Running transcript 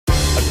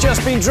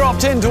just been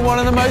dropped into one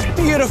of the most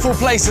beautiful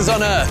places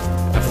on Earth.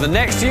 And for the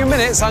next few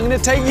minutes, I'm going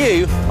to take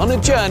you on a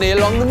journey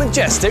along the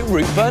majestic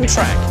Routeburn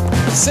track.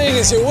 Seeing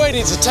as you're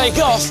waiting to take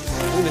off,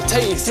 I'm going to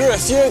take you through a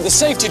few of the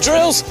safety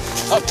drills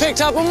I've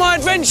picked up on my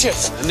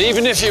adventures. And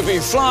even if you've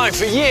been flying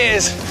for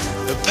years,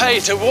 you're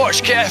paid to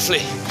watch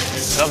carefully.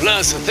 So I've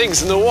learned some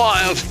things in the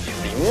wild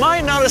that you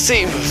might not have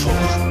seen before.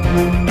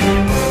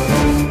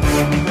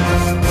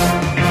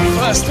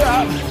 First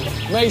up,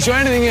 make sure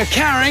anything you're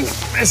carrying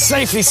is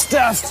safely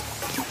stuffed.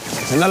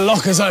 And the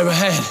lockers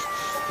overhead.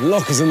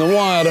 Lockers in the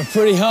wild are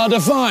pretty hard to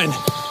find.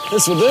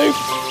 This will do.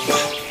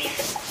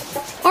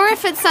 Or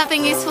if it's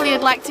something useful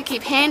you'd like to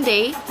keep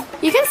handy,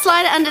 you can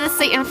slide it under the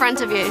seat in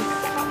front of you.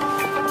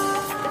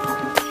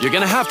 You're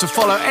going to have to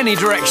follow any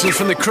directions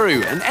from the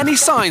crew and any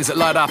signs that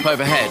light up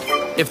overhead.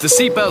 If the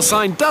seatbelt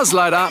sign does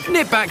light up,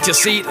 nip back to your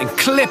seat and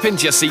clip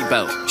into your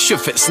seatbelt.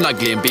 Should fit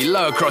snugly and be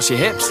low across your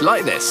hips,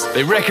 like this.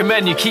 They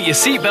recommend you keep your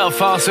seatbelt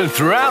fastened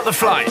throughout the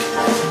flight.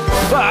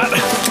 But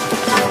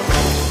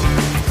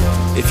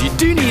if you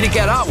do need to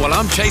get up while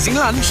I'm chasing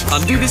lunch,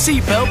 undo the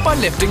seatbelt by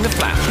lifting the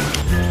flap.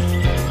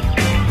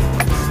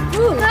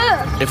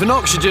 If an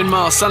oxygen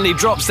mask suddenly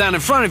drops down in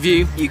front of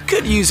you, you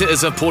could use it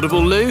as a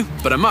portable loo,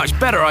 but a much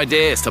better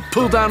idea is to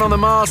pull down on the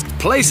mask,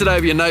 place it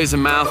over your nose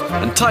and mouth,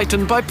 and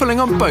tighten by pulling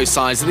on both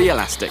sides of the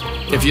elastic.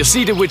 If you're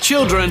seated with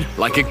children,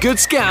 like a good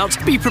scout,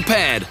 be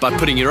prepared by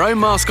putting your own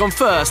mask on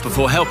first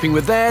before helping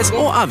with theirs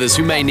or others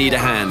who may need a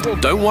hand.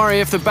 Don't worry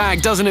if the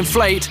bag doesn't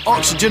inflate,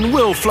 oxygen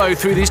will flow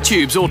through these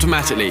tubes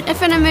automatically.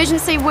 If an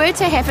emergency were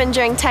to happen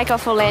during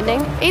takeoff or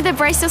landing, either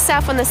brace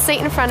yourself on the seat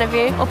in front of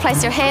you or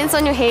place your hands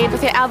on your head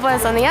with your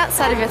elbows on the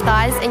outside of your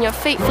thighs and your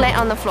feet flat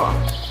on the floor.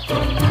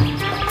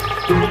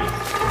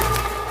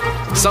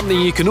 Something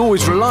you can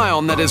always rely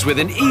on that is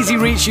within easy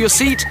reach of your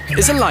seat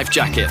is a life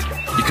jacket.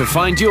 You can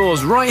find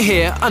yours right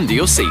here under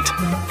your seat.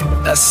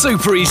 That's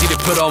super easy to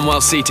put on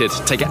while seated.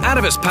 Take it out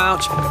of its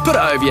pouch, put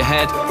it over your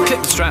head,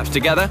 clip the straps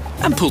together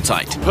and pull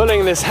tight.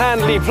 Pulling this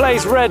handily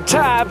placed red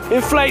tab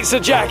inflates the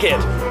jacket.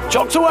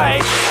 Chocked away.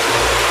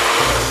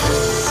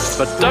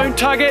 But don't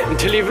tug it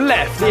until you've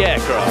left the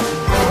aircraft.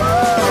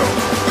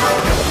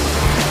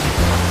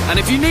 And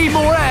if you need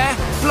more air,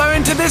 blow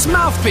into this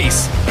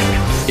mouthpiece.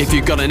 If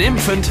you've got an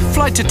infant,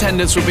 flight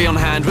attendants will be on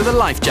hand with a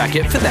life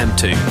jacket for them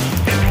too.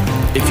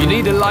 If you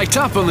need to light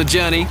up on the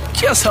journey,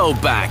 just hold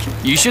back.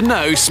 You should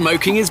know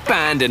smoking is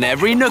banned in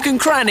every nook and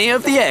cranny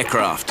of the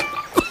aircraft.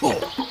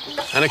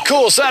 And of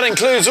course, that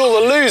includes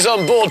all the loos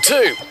on board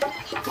too.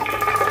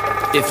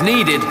 If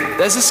needed,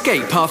 there's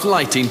escape path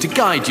lighting to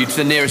guide you to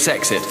the nearest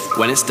exit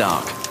when it's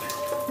dark.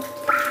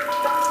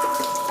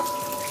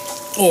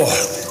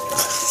 Oh,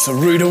 it's a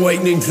rude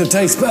awakening to the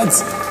taste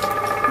buds.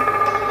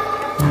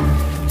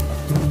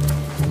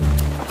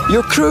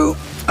 Your crew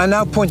are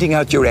now pointing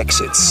out your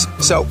exits.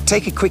 So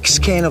take a quick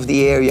scan of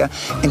the area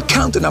and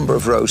count the number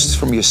of rows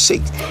from your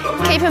seat.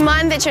 Keep in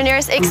mind that your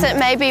nearest exit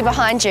may be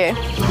behind you.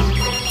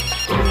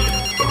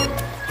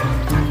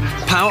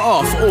 Power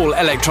off all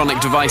electronic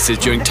devices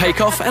during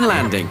takeoff and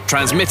landing.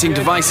 Transmitting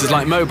devices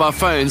like mobile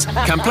phones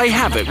can play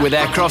havoc with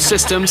aircraft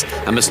systems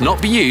and must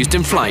not be used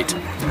in flight,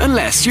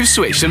 unless you've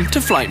switched them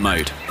to flight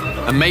mode.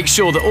 And make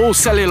sure that all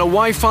cellular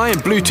Wi-Fi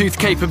and Bluetooth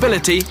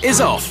capability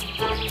is off.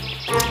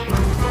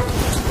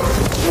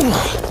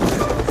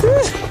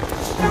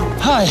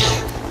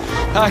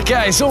 Hi.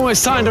 Okay, it's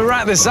almost time to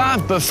wrap this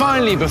up, but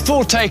finally,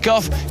 before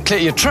takeoff,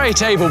 clip your tray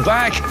table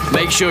back,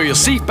 make sure your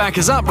seat back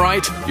is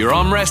upright, your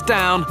armrest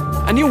down,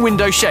 and your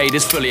window shade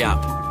is fully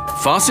up.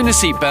 Fasten your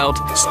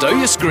seatbelt, stow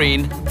your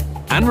screen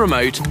and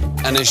remote,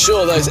 and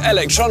ensure those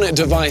electronic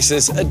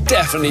devices are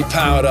definitely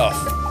powered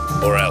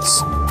off, or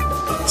else.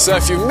 So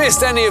if you've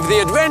missed any of the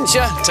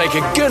adventure, take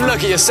a good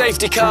look at your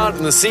safety card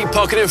in the seat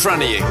pocket in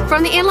front of you.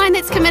 From the airline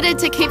that's committed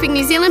to keeping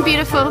New Zealand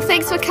beautiful,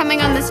 thanks for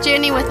coming on this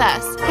journey with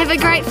us. Have a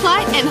great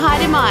flight and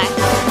haere mai.